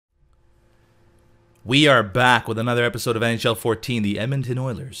We are back with another episode of NHL 14. The Edmonton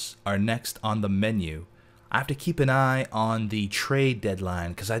Oilers are next on the menu. I have to keep an eye on the trade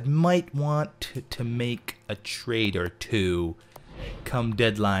deadline because I might want to make a trade or two come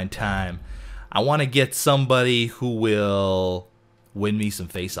deadline time. I want to get somebody who will win me some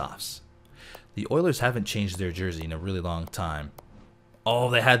faceoffs. The Oilers haven't changed their jersey in a really long time.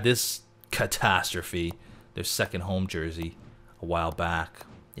 Oh, they had this catastrophe, their second home jersey, a while back.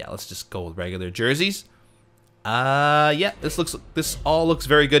 Yeah, let's just go with regular jerseys. Yeah, this all looks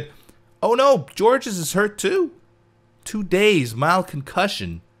very good. Oh no, Georges is hurt too. 2 days, mild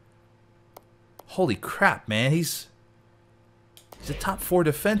concussion. Holy crap, man, he's a top 4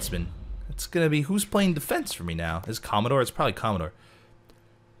 defenseman. It's gonna be who's playing defense for me now? Is Commodore? It's probably Commodore.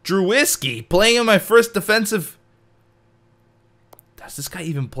 Drew Whiskey playing in my first defensive. Has this guy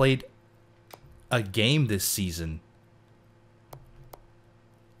even played a game this season?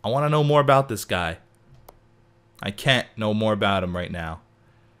 I want to know more about this guy. I can't know more about him right now.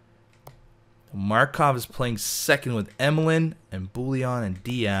 Markov is playing second with Emelin and Bouillon and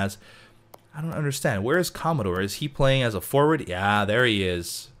Diaz. I don't understand. Where is Commodore? Is he playing as a forward? Yeah, there he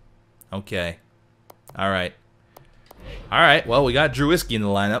is. Okay. All right. All right. Well, we got Drew Whiskey in the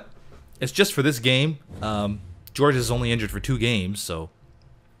lineup. It's just for this game. George is only injured for 2 games, so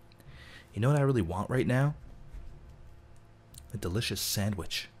you know what I really want right now? A delicious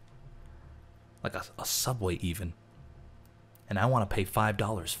sandwich. Like a Subway even. And I want to pay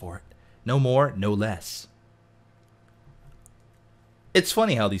 $5 for it. No more, no less. It's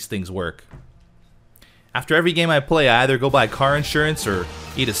funny how these things work. After every game I play, I either go buy car insurance or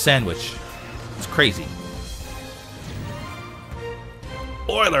eat a sandwich. It's crazy.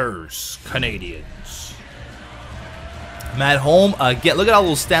 Oilers, Canadiens. I'm at home. Look at all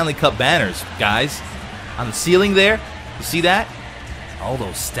those Stanley Cup banners, guys. On the ceiling there. You see that? All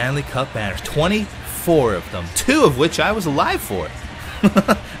those Stanley Cup banners. 24 of them. 2 of which I was alive for.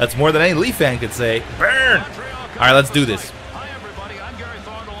 That's more than any Leaf fan could say. Burn! Alright, let's do this. Hi everybody, I'm Gary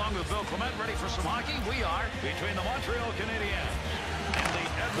Thorne along with Bill Clement, ready for some hockey. We are between the Montreal Canadiens and the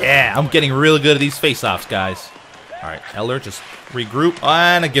Edmonton. Yeah, I'm getting really good at these face-offs, guys. Alright, Eller, just regroup.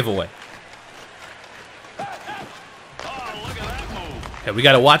 And a giveaway. Oh, look at that move. Okay, we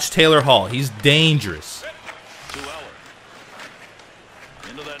gotta watch Taylor Hall. He's dangerous. To Eller.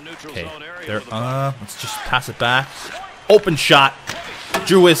 Into that neutral Okay, zone area there. with the puck. Let's just pass it back. Open shot.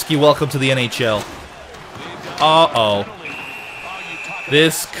 Drew Whiskey, welcome to the NHL. Uh-oh.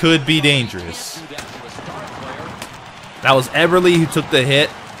 This could be dangerous. That was Eberle who took the hit.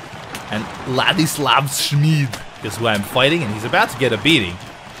 And Ladislav Schmid is who I'm fighting, and he's about to get a beating.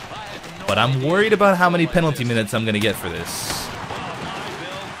 But I'm worried about how many penalty minutes I'm going to get for this.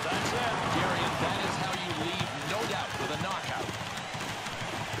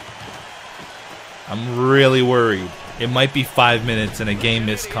 I'm really worried. It might be 5 minutes and a game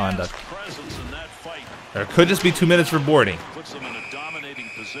misconduct. Or it could just be 2 minutes for boarding. Puts them in a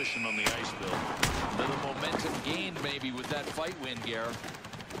dominating position on the ice, Bill. Little momentum gained maybe with that fight win, Gareth.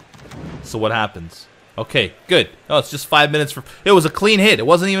 So what happens? Okay, good. Oh, it's just 5 minutes for... It was a clean hit. It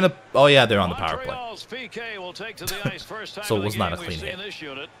wasn't even a... Oh, yeah, they're on the power play. Montreal's PK will take to the ice first time So it in the was not a game clean we've hit. seen this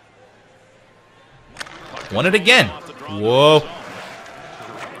unit. Won it again. Whoa.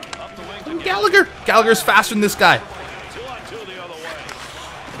 Gallagher. Gallagher's faster than this guy. 2-on-2 the other way.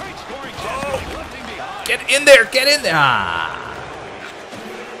 Great scoring chance. Lifting behind. Get in there. Get in there. Ah.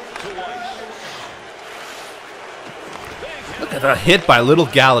 Look at the hit by little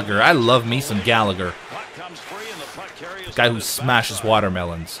Gallagher. I love me some Gallagher. Puck comes free and the puck carrier The guy who smashes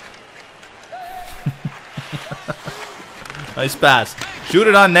watermelons. Nice pass. Shoot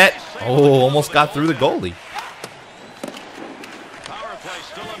it on net. Oh, almost got through the goalie. Power play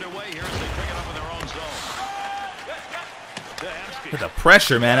still underway here as they pick it up in their own zone. Look at the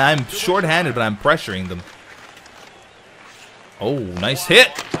pressure, man. I'm shorthanded, but I'm pressuring them. Oh, nice hit.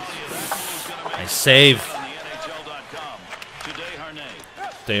 Nice save.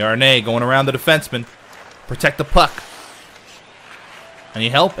 Desharnais going around the defenseman. Protect the puck. Any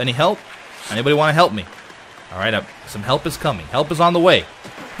help? Any help? Anybody want to help me? All right, some help is coming. Help is on the way.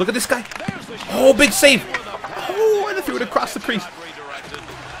 Look at this guy. Oh, big save. Oh, and I threw it across the crease.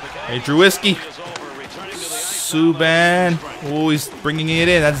 Hey, Drew Whiskey. Subban. Oh, he's bringing it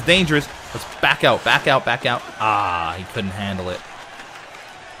in. That's dangerous. Let's back out, back out, back out. Ah, he couldn't handle it.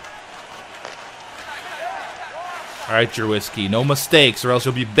 All right, Drew Whiskey. No mistakes, or else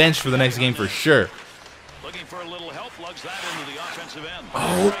you'll be benched for the next game for sure. Looking for a little help, lugs that into the offensive end.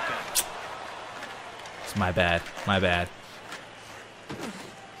 Oh. It's my bad. My bad.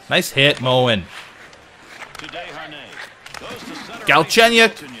 Nice hit, Moen. To Desharnais. Goes to center.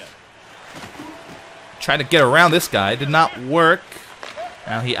 Galchenyuk. Trying to get around this guy. Did not work.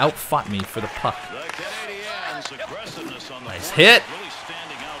 Now he outfought me for the puck. Nice hit.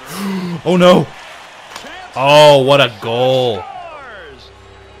 Oh no. Oh, what a goal.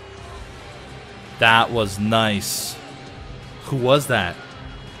 That was nice. Who was that?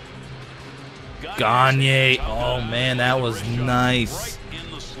 Gagne. Oh man, that was nice.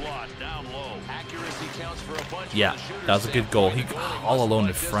 Yeah, that was a good goal. He all alone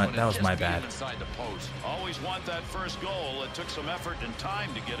in front. That was my bad. Always want that first goal. It took some effort and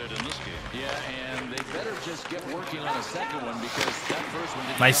time to get it in this game. Yeah, and they better just get working on a second one because that first one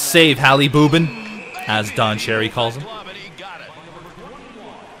didn't. Nice save, Hallie Boobin, as Don Cherry calls him.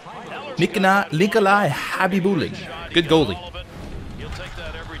 Nikolai Habibulin. Good goalie. He'll take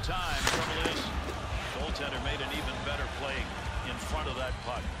that every time. Trouble is, goaltender made an even better play in front of that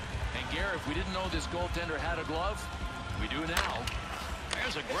puck. And Gary, if we didn't know this goaltender had a glove, we do now.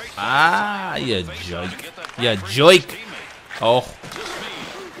 There's a great You joke. You joke. Oh.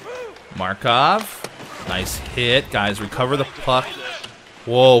 Markov. Nice hit. Guys, recover the puck.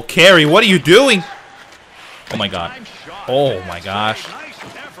 Whoa, Carey, what are you doing? Oh my god. Oh my gosh.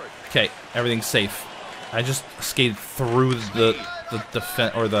 Okay, everything's safe. I just skated through the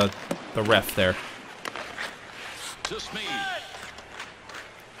defense or the ref there.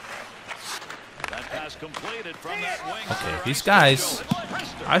 Okay, these guys,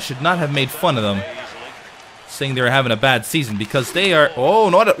 I should not have made fun of them, saying they were having a bad season because they are. Oh,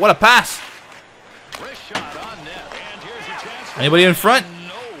 no, what a pass! Anybody in front?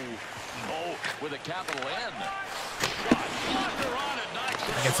 With a capital N.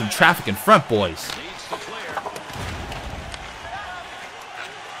 I got some traffic in front, boys.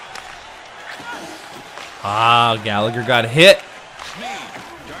 Ah, Gallagher got hit.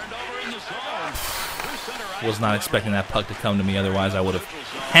 Was not expecting that puck to come to me, otherwise I would have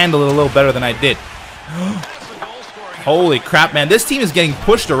handled it a little better than I did. Holy crap, man. This team is getting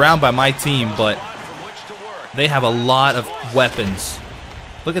pushed around by my team, but they have a lot of weapons.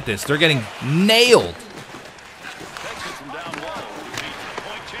 Look at this. They're getting nailed.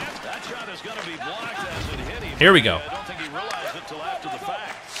 Here we go.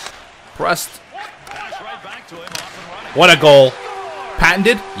 Pressed. What a goal.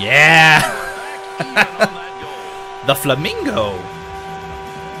 Patented? Yeah. The Flamingo.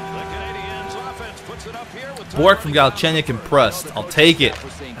 Bork from Galchenyuk and Prust. I'll take it.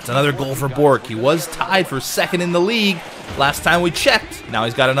 That's another goal for Bork. He was tied for second in the league last time we checked. Now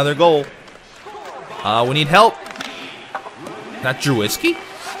he's got another goal. We need help. That Drewiski?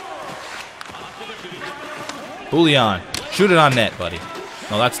 Julian. Shoot it on net, buddy.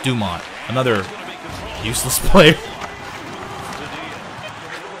 No, that's Dumont. Another useless player.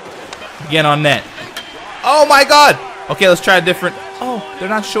 Again on net. Oh my god! Okay, let's try a different... Oh, they're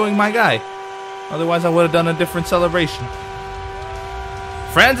not showing my guy. Otherwise, I would have done a different celebration.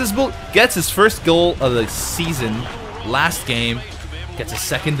 Francis Bull gets his first goal of the season last game. Gets a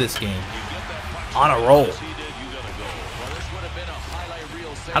second this game. On a roll.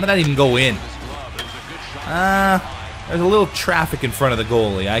 How did that even go in? There's a little traffic in front of the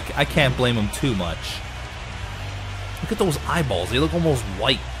goalie. I can't blame him too much. Look at those eyeballs. They look almost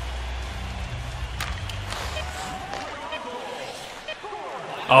white.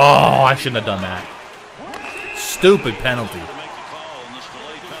 Oh, I shouldn't have done that. Stupid penalty.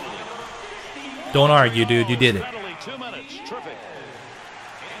 Don't argue, dude. You did it.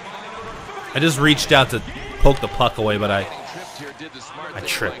 I just reached out to poke the puck away, but I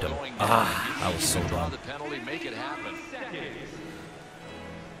tripped him. Ah, that was so dumb.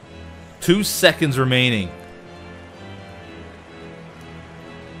 2 seconds remaining.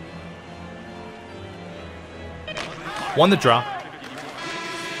 Won the draw.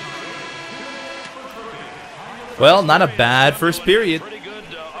 Well, not a bad first period. Pretty good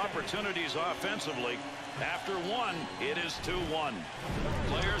opportunities offensively. After one, it is 2-1.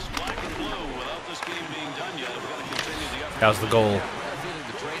 Players black and blue without this game being done yet. We've got to continue the effort. That was the goal.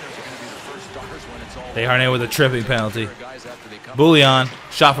 They aren't in with a tripping penalty. Bouillon,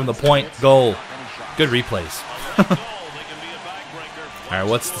 shot from the point, goal. Good replays. Alright,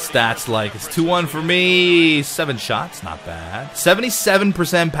 what's the stats like? It's 2-1 for me. 7 shots, not bad.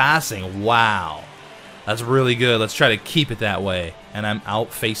 77% passing, wow. That's really good. Let's try to keep it that way. And I'm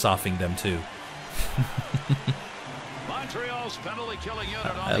out face-offing them too.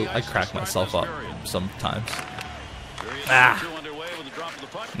 I crack myself up sometimes. Ah.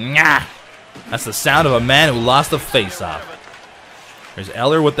 Nah. That's the sound of a man who lost a face-off. There's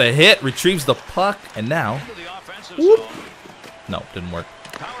Eller with the hit, retrieves the puck, and now... Whoop. No, didn't work.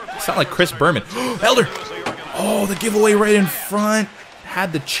 Sound like Chris Berman. Elder! Oh, the giveaway right in front.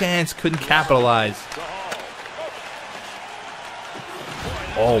 Had the chance, couldn't capitalize.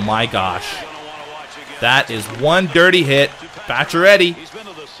 Oh my gosh. That is one dirty hit. Pacioretty. He's been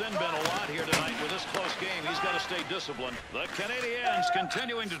to the sin bin a lot here tonight with this close game. He's got to stay disciplined. The Canadiens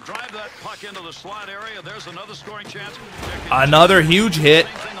continuing to drive that puck into the slot area. There's another scoring chance. Another huge hit.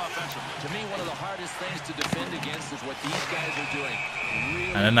 To me, one of the hardest things to defend against is what these guys are doing.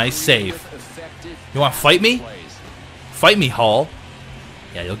 Really, And a nice save. effective You want to fight me? plays. Fight me, Hall.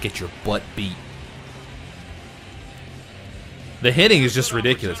 Yeah, you'll get your butt beat. The hitting is just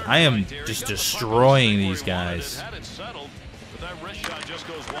ridiculous. I am just destroying these guys. Had it settled, but that wrist shot just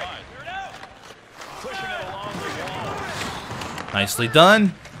goes wide. Pushing it along the wall Nicely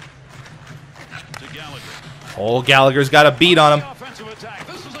done. to Gallagher. Oh, Gallagher's got a beat on him. Offensive attack.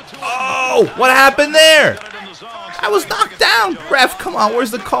 This is a 2-on-1. Oh, what happened there? Got it in the zone. I was knocked down. Ref, come on, where's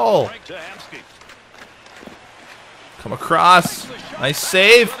the call? Right to Hemsky. Come across. Nice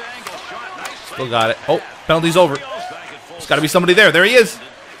save. Good angle shot. Nice Still got it. Oh, penalty's over. back at full. There's got to be somebody there. There he is.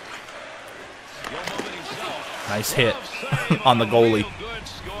 He'll move it himself. Nice hit on the goalie. Good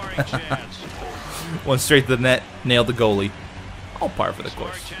scoring chance. Went straight to the net. Nailed the goalie. All par for the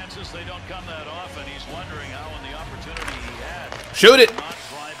Scoring course. chances, they don't come that often. He's wondering how in the opportunity he had Shoot it. not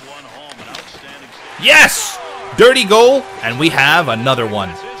drive one home. An outstanding save. Yes! Dirty goal. And we have another one.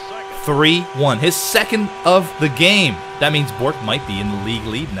 His second. 3-1. His second of the game. That means Bork might be in the league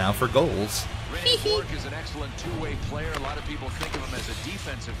lead now for goals. Randy Bork is an excellent two-way player. A lot of people think of him as a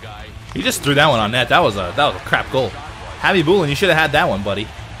defensive guy. He just threw that one on net. That was a crap goal. Javi Bulin, you should have had that one, buddy.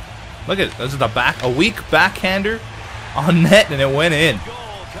 Look at it. This is a weak backhander on net, and it went in.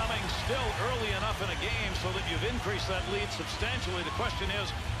 Goal coming still early enough in a game so that you've increased that lead substantially. The question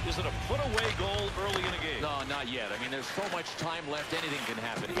is it a put-away goal early in a game? No, not yet. I mean, there's so much time left. Anything can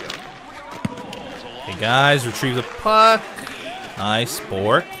happen here. It's a long Hey guys, retrieve the puck. Nice,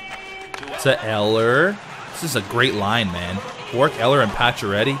 Bork to Eller. This is a great line, man. Bork, Eller, and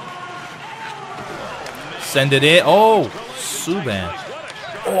Pacioretty. Send it in. Oh, Subban.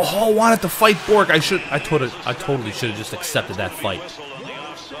 Oh, Hall wanted to fight Bork. I totally should have just accepted that fight. whistle on the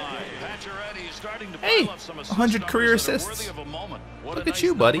offside. Pacioretty starting to Hey, pile up some 100 assist career numbers that are assists. worthy of a moment. What Look a at nice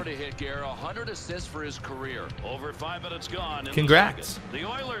you, buddy. number to hit, Gare. 100 assists for his career. Over 5 minutes gone. In the Congrats. second. The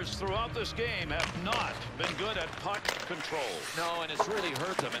Oilers throughout this game have not been good at puck control. No, and it's really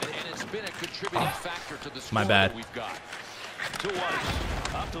hurt them, and it's been a contributing factor to the score My bad. that we've got. To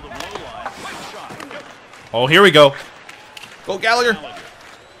Weiss. Up to the blue line. Quick shot. Oh, here we go. Go, Gallagher. Gallagher.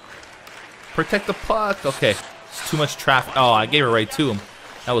 Protect the puck. Okay. It's too much traffic. Oh, I gave it right to him.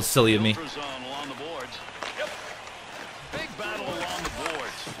 That was silly of me. Neutral zone along the boards. Yep. Big battle along the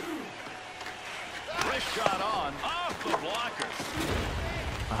boards. Wrist shot on. Off the blocker.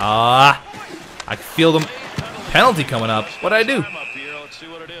 Ah. I feel the penalty coming up. What'd I do? Time up here. Let's see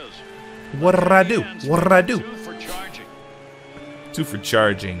what it is. What did I do? What did I do? 2 for charging. 2 for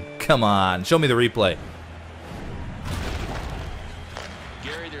charging. Come on. Show me the replay.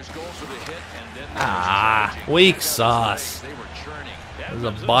 Gary, there's goals for the hit, and then Ah, weak sauce. they were churning. There's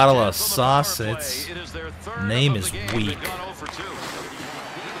a bottle of sauce, and its It is their third name of is the game. weak. They've gone 0 for 2.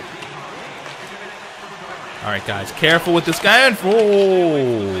 All right, guys. Careful with this guy. And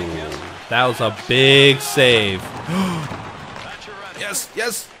oh, that was a big save. Pacioretty. Yes,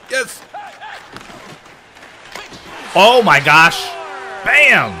 yes, yes. Oh my gosh.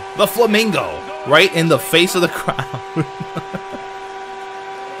 Bam! The flamingo. Right in the face of the crowd.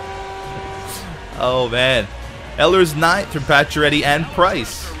 Oh, man. Eller's 9th for Pacioretty and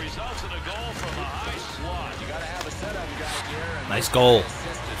Price. Results in a goal from a high slot. You gotta have a setup guy here. And Nice goal.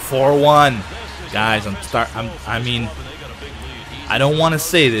 4-1. Guys, I mean, I don't want to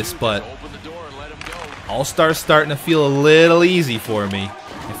say this, but open the door and let him go. All-Star's starting to feel a little easy for me.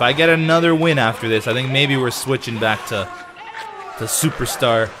 If I get another win after this, I think maybe we're switching back to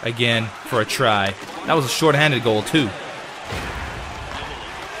Superstar again for a try. That was a short-handed goal, too.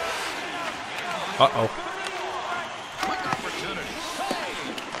 Uh-oh.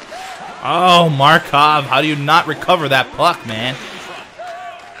 Oh, Markov, how do you not recover that puck, man?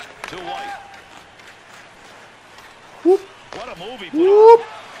 To White. Whoop, What a move he put whoop.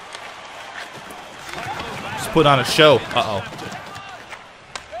 Just put on a show. Uh-oh.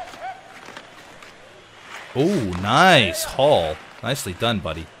 Ooh, nice haul. Nicely done,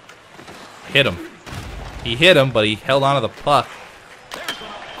 buddy. Hit him. He hit him, but he held onto the puck.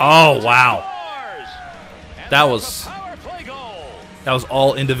 Oh, wow. That was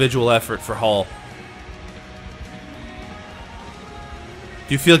all individual effort for Hall.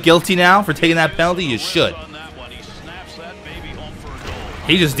 Do you feel guilty now for taking that penalty? You should.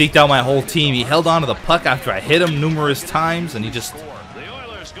 He just deked out my whole team. He held onto the puck after I hit him numerous times, and he just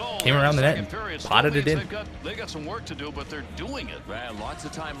Came around the net and potted it in. They got some work to do, but they're doing it. Well, lots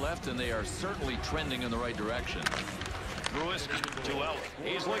of time left, and they are certainly trending in the right direction. Lewis to Eller.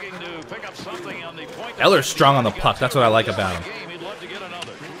 He's looking to pick up something on the point. Eller's strong on the puck. That's what I like about him. He'd love to get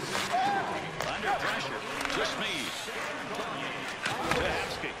another. Under pressure. To Smead. To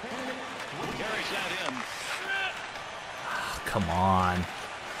Hapsky. Carries that in. Come on.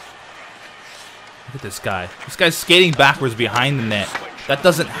 Look at this guy. This guy's skating backwards behind the net. That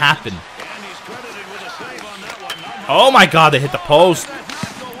doesn't happen. And he's credited with a save on that one. Oh my god, they hit the post.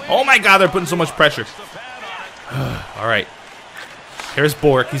 Oh my god, they're putting so much pressure. All right. Here's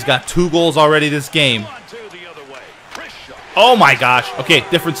Bork. He's got 2 goals already this game. Oh my gosh. Okay,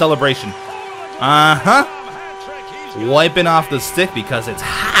 different celebration. Uh-huh. Wiping off the stick because it's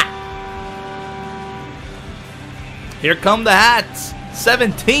hot. Here come the Hats.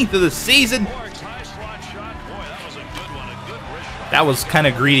 17th of the season. That was kind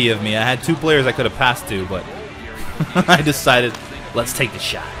of greedy of me. I had 2 players I could have passed to, but I decided, let's take the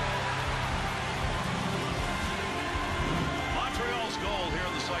shot. Montreal's goal here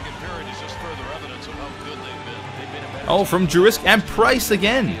in the second period is just further evidence of how good they've been. Oh, from Jurisk and Price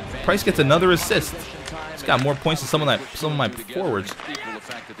again. Price gets another assist. He's got more points than some of my forwards.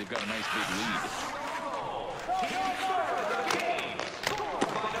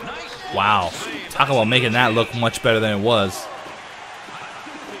 Wow. Talk about making that look much better than it was.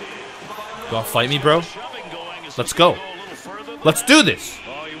 You want to fight me, bro? Let's go. Let's do this.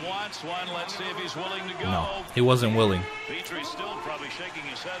 Oh, he wants one. Let's see if he's willing to go. No, he wasn't willing. Petrie's still probably shaking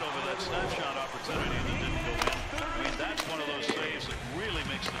his head over that snapshot opportunity that didn't go in. I mean, that's one of those saves that really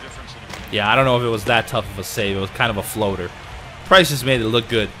makes the difference in a game. Yeah, I don't know if it was that tough of a save. It was kind of a floater. Price just made it look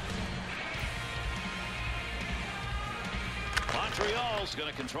good. Montreal's going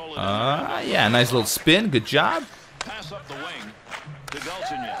to control it. Yeah, nice little spin. Good job. Pass up the wing to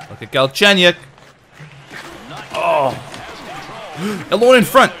Galchenyuk. Look at Galchenyuk. Oh. Alone in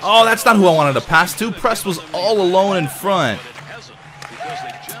front. Oh, that's not who I wanted to pass to. Press was all alone in front.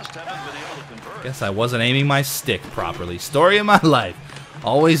 Guess I wasn't aiming my stick properly. Story of my life.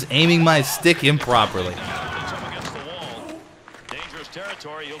 Always aiming my stick improperly. Dangerous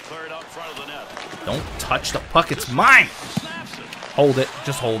territory. He'll clear it out front of the net. Don't touch the puck. It's mine. Hold it.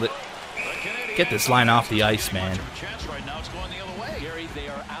 Just hold it. Get this line off the ice, man. Gary, they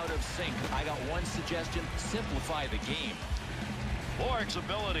are out of sync. I got one suggestion. Simplify the game. Bork's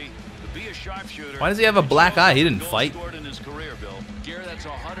ability to be a sharpshooter. Why does he have a black eye? He didn't fight. In his career, Bill. Gary, that's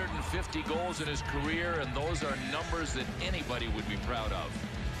 150 goals in his career, and those are numbers that anybody would be proud of.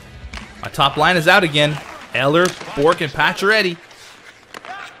 My top line is out again. Eller, Bork, and Pacioretty.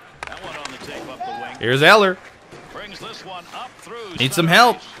 That one on the tape up the wing. Here's Eller. Brings this one up through. Need some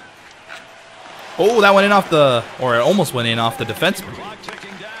help. Oh, that went in off the, or it almost went in off the defenseman. Clock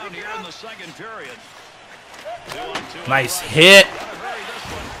ticking down here in the second period. Nice hit.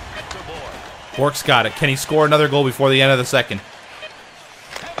 Bork's got it. Can he score another goal before the end of the second?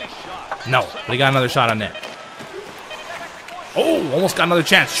 No, but he got another shot on net. Oh, almost got another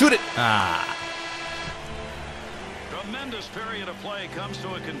chance. Shoot it. Ah. Tremendous period of play comes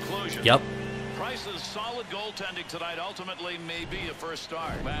to a conclusion. Yep. Price's solid goaltending tonight ultimately may be a first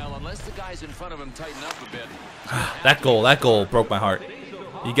start. Well, unless the guys in front of him tighten up a bit. That goal broke my heart.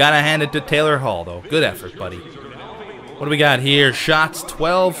 You gotta hand it to Taylor Hall, though. Good effort, buddy. What do we got here? Shots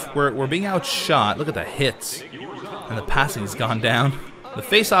 12. We're being outshot. Look at the hits. And the passing's gone down. The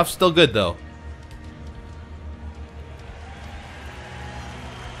face-off's still good, though.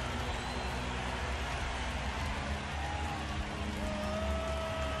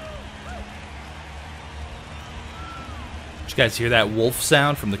 Did you guys hear that wolf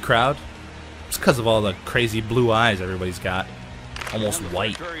sound from the crowd? It's because of all the crazy blue eyes everybody's got. Almost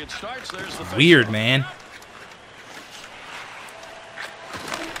white. Weird, man.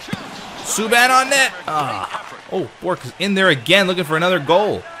 Subban on net. Ah. Oh, Bork is in there again looking for another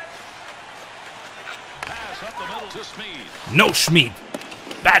goal. No Schmid.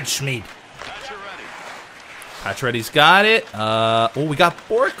 Bad Schmid. Pacioretty's got it. Oh, we got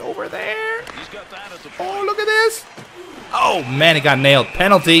Bork over there. Oh, look at this. Oh, man, he got nailed.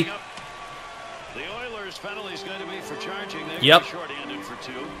 Penalty. The Oilers' penalty is going to be for charging. Yep. Short-handed for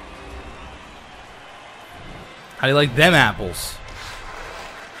 2. How do you like them apples?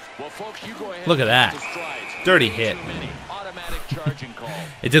 Well, folks, you go ahead. Look at that. Dirty hit. Automatic charging call.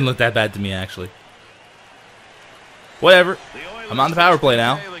 It didn't look that bad to me, actually. Whatever. I'm on the power play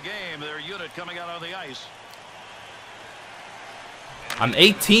now. I'm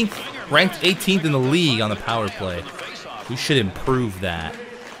 18th, ranked 18th in the league on the power play. We should improve that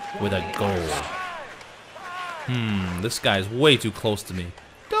with a goal. This guy's way too close to me.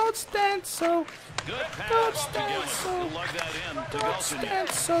 Don't Don't stand so. Good pass Don't off to stand Gallagher. so. He'll lug that in to Don't Galchenyuk. stand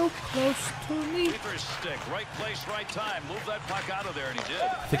so close to me. Keeper's stick, right place, right time. Move that puck out of there, and he did.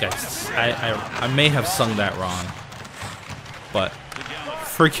 I think I may have sung that wrong, but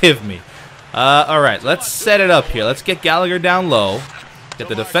forgive me. All right, let's set it up here. Let's get Gallagher down low. Get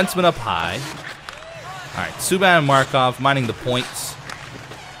the defenseman up high. All right, Subban and Markov minding the points.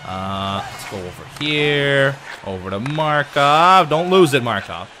 Let's go over here. Over to Markov. Don't lose it,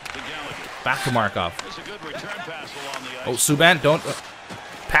 Markov. Back to Markov. Oh, Subban, don't.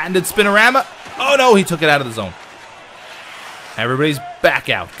 Patented spinorama. Oh, no, he took it out of the zone. Everybody's back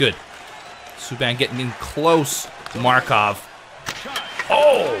out. Good. Subban getting in close to Markov.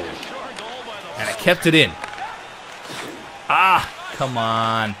 Oh! And I kept it in. Ah, come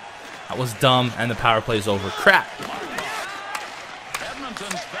on. That was dumb, and the power play's over. Crap.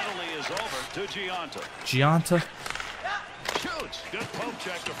 Edmonton's penalty is over to Gianta. Gianta. Shoots. Good poke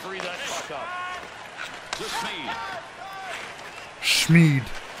check to free that puck up. To Smead. Schmeed.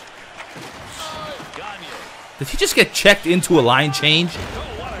 Gagne. Did he just get checked into a line change?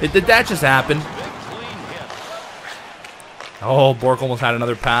 Did that just happen? Clean hit. Oh, Bork almost had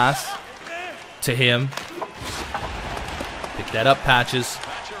another pass to him. Pick that up, Patches.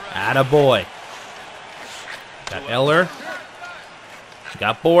 Attaboy. Got Eller.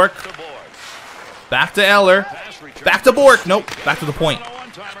 Got Bork. To Borg. Back to Eller. Pass return. Back to Bork. Nope. Back to the point.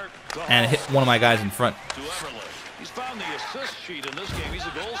 One-timer to And it hit one of my guys in front. to Everly. He's found the assist sheet in this game. He's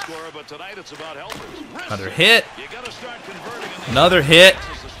a goal scorer, but tonight it's about helpers. Another hit. You got to start converting in the Another hit.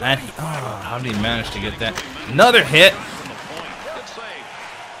 And how did he manage to get that? Another hit. from the point. Good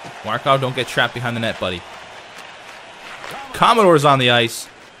save. Markov, don't get trapped behind the net, buddy. Commodore's on the ice.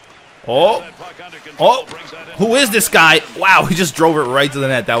 Oh. That puck under control, Oh. brings that in. Who is this guy? Wow, he just drove it right to the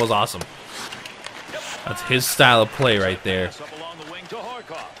net. That was awesome. That's his style of play right there. Pass up along the wing to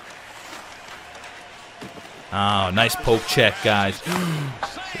Horkoff. Oh, nice poke check, guys. Save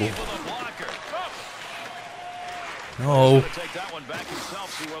with a blocker. No. Take that one back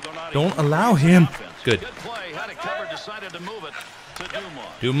himself, see whether or not he Don't can allow produce him. offense. Good. Good play, had it covered, decided to move it to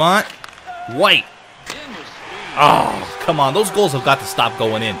Dumont. Dumont. White. In with speed. Oh, come on. Those goals have got to stop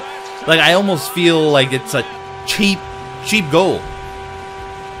going in. Like, I almost feel like it's a cheap goal.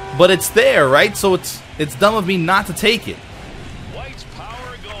 But it's there, right? So it's dumb of me not to take it. White's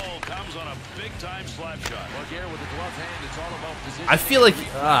power goal comes on a big-time slap shot. Well, Gary, with the glove hand, it's all about position. I feel like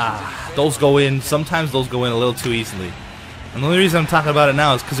those go in. Sometimes those go in a little too easily. And the only reason I'm talking about it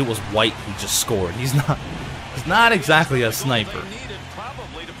now is because it was White who just scored. He's not exactly a sniper. They needed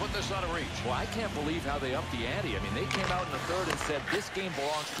probably to put this out of reach. Well, I can't believe how they upped the ante. I mean, they came out in the third and said, this game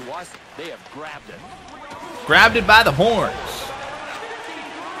belongs to us. They have grabbed it. Grabbed it by the horns.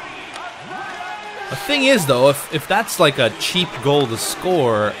 The thing is, though, if that's like a cheap goal to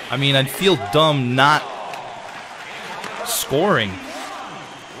score, I mean, I'd feel dumb not scoring.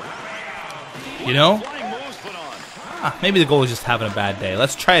 You know? Flying moves put on. Maybe the goalie's just having a bad day.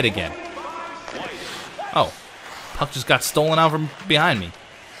 Let's try it again. Oh, puck just got stolen out from behind me.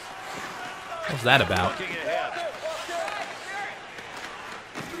 What's that about? Looking ahead.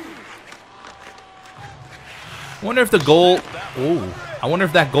 I wonder if the goal... Ooh. I wonder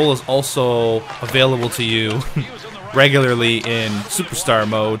if that goal is also available to you regularly in Superstar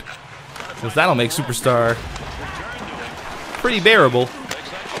mode. Because that'll make Superstar pretty bearable.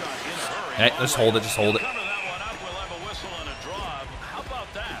 Hey, just hold it, just hold it. Cover that one up. We'll have a whistle and a draw. How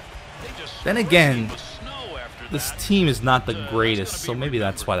about that? They just Then again, with snow after this that. team is not the greatest, so maybe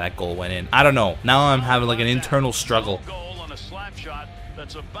that's why that goal went in. I don't know. Now I'm having like an internal struggle. Goal on a slap shot.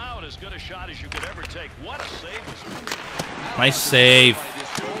 That's about as good a shot as you could ever take. What a save was. Nice save.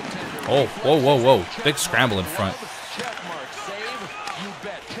 Oh, whoa, whoa, whoa. Big scramble in front. Check mark, save. You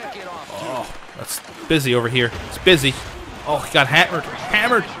bet. Check it off. Oh, that's busy over here. It's busy. Oh, he got hammered.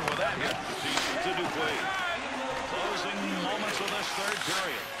 Hammered. With that hit to Dupuis. Closing moments of this third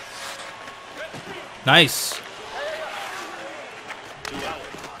period. Nice. To Ellie.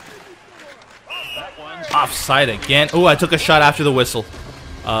 That one's Offside again. Oh, I took a shot after the whistle.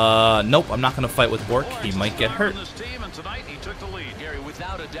 Nope, I'm not going to fight with Bork. He might get hurt. on this team, and tonight he took the lead. Gary,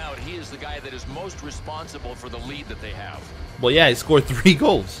 without a doubt, he is the guy that is most responsible for the lead that they have. Well, yeah, he scored 3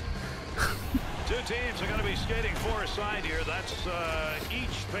 goals. Two teams are going to be skating for a side here. That's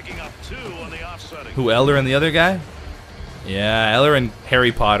each picking up 2 on the offsetting. Who, Eller and the other guy? Yeah, Eller and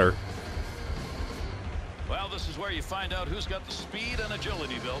Harry Potter. Well, this is where you find out who's got the speed and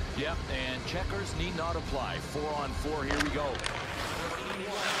agility, Bill. Yep, and checkers need not apply. 4-on-4, here we go.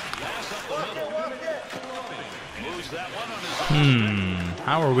 Pass up the middle. Moves that one on his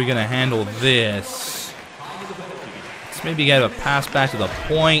How are we going to handle this? It's Let's maybe get a pass back to the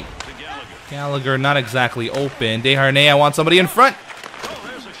point. Gallagher not exactly open. Desharnais, I want somebody in front.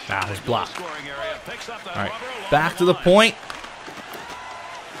 Ah, was blocked. All right, back to the point.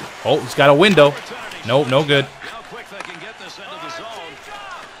 Oh, he's got a window. Nope, no good.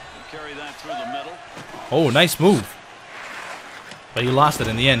 Oh, nice move. But he lost it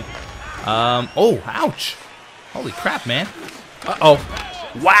in the end. Oh, ouch. Holy crap, man. Uh-oh.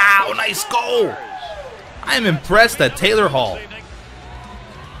 Wow, nice goal. I'm impressed at Taylor Hall.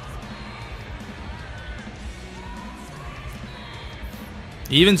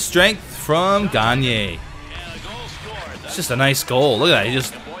 Even strength from Gagne. It's just a nice goal. Look at that. He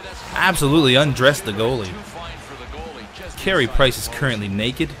just absolutely undressed the goalie. Carey Price is currently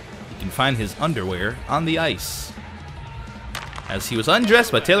naked. You can find his underwear on the ice, as he was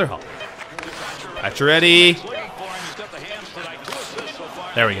undressed by Taylor Hall. Pacioretty.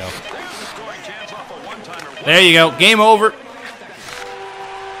 There we go. There you go. Game over.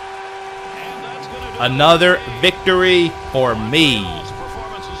 Another victory for me.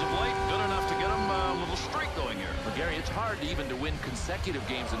 It's hard even to win consecutive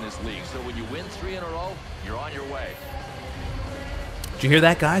games in this league. So when you win 3 in a row, you're on your way. Did you hear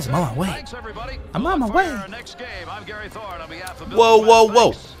that, guys? I'm on my way. Thanks, everybody. I'm on my way. Whoa, Whoa,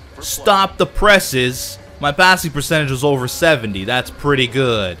 whoa. Stop the presses. My passing percentage was over 70. That's pretty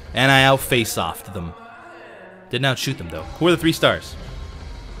good. And I out-face-offed them. Didn't outshoot them, though. Who are the 3 stars?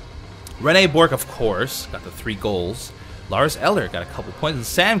 Rene Bourque, of course, got the 3 goals. Lars Eller got a couple points. And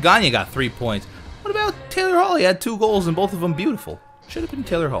Sam Gagne got 3 points. What about Taylor Hall? He had 2 goals and both of them beautiful. Should have been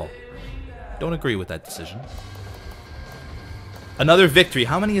Taylor Hall. Don't agree with that decision. Another victory.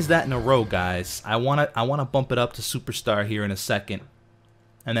 How many is that in a row, guys? I wanna bump it up to Superstar here in a second.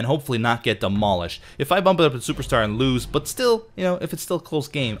 And then hopefully not get demolished. If I bump it up to Superstar and lose, but still, you know, if it's still a close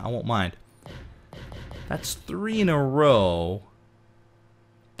game, I won't mind. That's 3 in a row.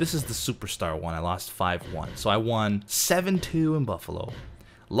 This is the Superstar one. I lost 5-1. So I won 7-2 in Buffalo.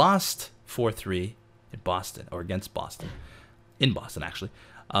 Lost 4-3 in Boston, or against Boston. In Boston, actually.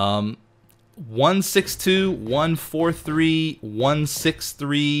 1-6-2, 1-4-3,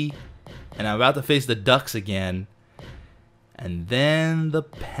 1-6-3. And I'm about to face the Ducks again. And then the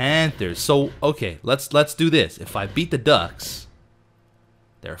Panthers. So, okay, let's do this. If I beat the Ducks,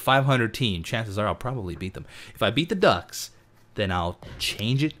 they're a 500 team. Chances are I'll probably beat them. If I beat the Ducks, then I'll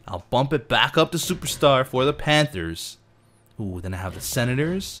change it. I'll bump it back up to Superstar for the Panthers. Ooh, then I have the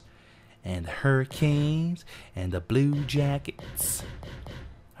Senators and the Hurricanes and the Blue Jackets.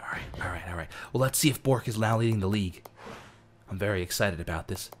 All right. Well, let's see if Bourque is now leading the league. I'm very excited about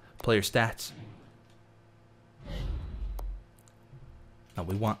this. Player stats. No,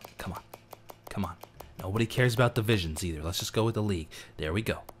 we want... Come on. Nobody cares about divisions either. Let's just go with the league. There we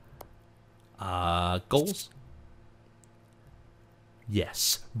go. Goals?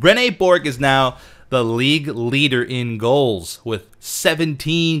 Yes. Rene Bourque is now the league leader in goals with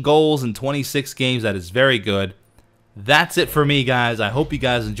 17 goals in 26 games. That is very good. That's it for me, guys. I hope you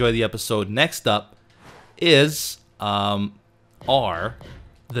guys enjoy the episode. Next up is are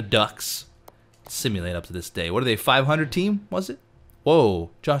the Ducks. Simulate up to this day. What are they, 500 team, was it? Whoa,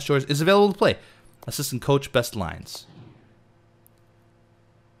 Josh George is available to play. Assistant coach, best lines.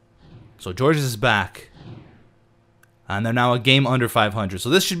 So Georges is back. And they're now a game under 500. So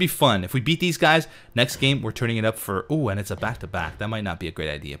this should be fun. If we beat these guys, next game we're turning it up for... Ooh, and it's a back-to-back. That might not be a great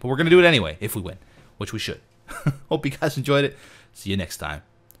idea. But we're going to do it anyway if we win, which we should. Hope you guys enjoyed it. See you next time.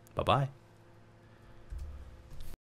 Bye-bye.